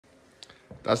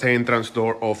That's the entrance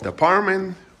door of the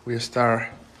apartment. We start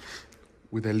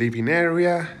with the living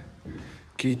area,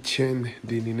 kitchen,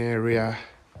 dining area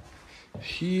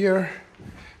here.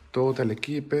 Total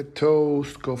equipped,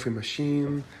 toast, coffee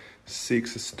machine,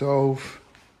 6 stove,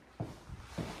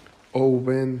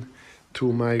 oven,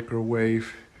 2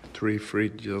 microwave, 3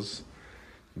 fridges,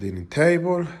 dining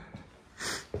table.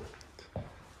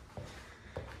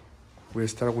 We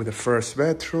start with the first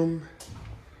bedroom,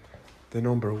 the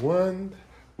number 1,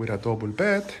 with a double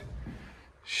bed,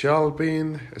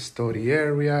 shelving, study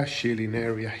area, chilling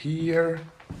area here.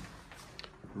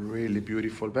 Really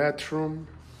beautiful bedroom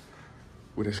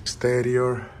with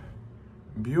exterior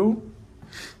view.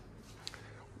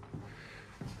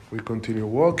 We continue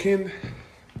walking.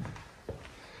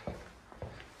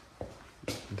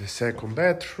 The second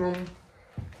bedroom.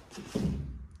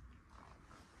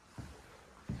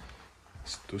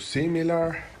 It's too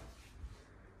similar.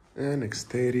 An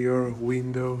exterior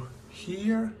window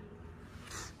here.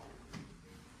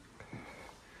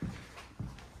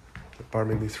 The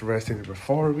apartment is resting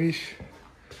refurbished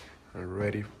and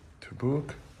ready to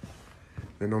book.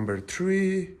 The number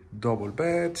 3, double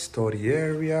bed, study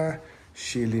area,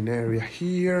 chilling area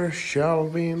here,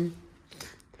 shelving,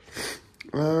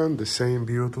 and the same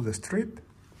view to the street.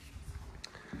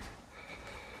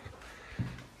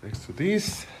 Next to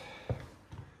this,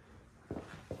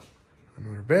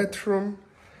 another bedroom.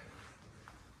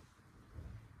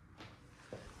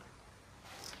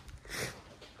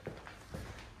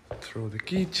 Through the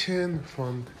kitchen,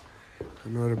 found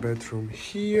another bedroom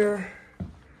here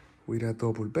with a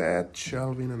double bed,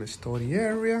 shelving, and a study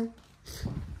area.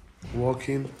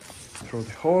 Walking through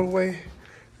the hallway,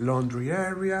 laundry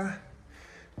area,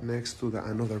 next to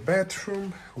another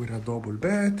bedroom with a double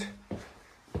bed,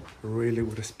 really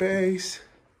good space.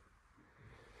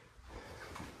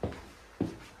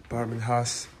 Apartment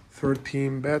has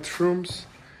 13 bedrooms.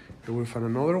 Here we find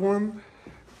another one.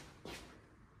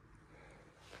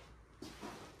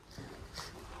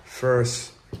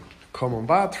 First, common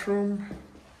bathroom.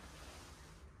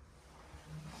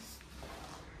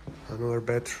 Another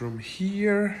bedroom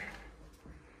here.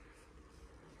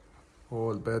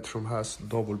 All bedroom has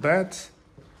double beds.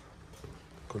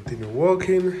 Continue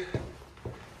walking.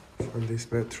 Find this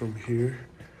bedroom here,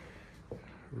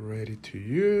 ready to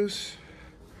use.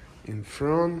 In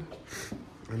front,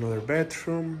 another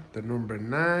bedroom, the number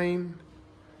 9.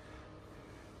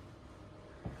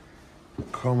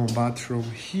 Common bathroom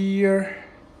here.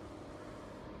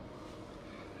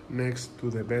 Next to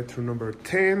the bedroom number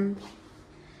 10.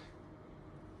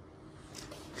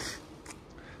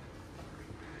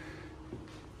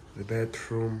 The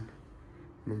bedroom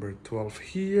number 12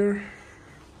 here.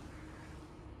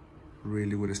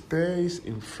 Really good space.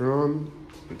 In front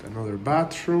with another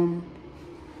bathroom.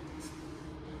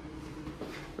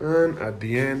 And at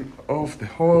the end of the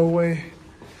hallway,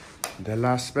 the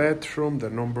last bedroom, the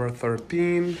number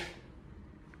 13.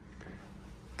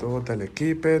 Total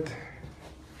equipped.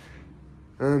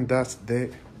 And that's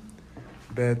the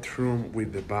bedroom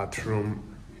with the bathroom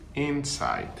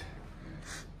inside.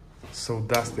 So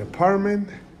that's the apartment,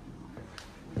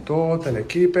 total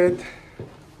equipped.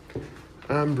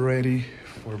 I'm ready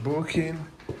for booking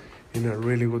in a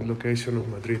really good location of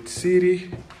Madrid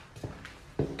City,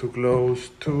 too close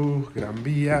to Gran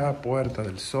Via, Puerta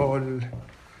del Sol,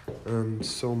 and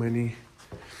so many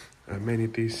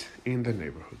amenities in the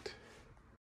neighborhood.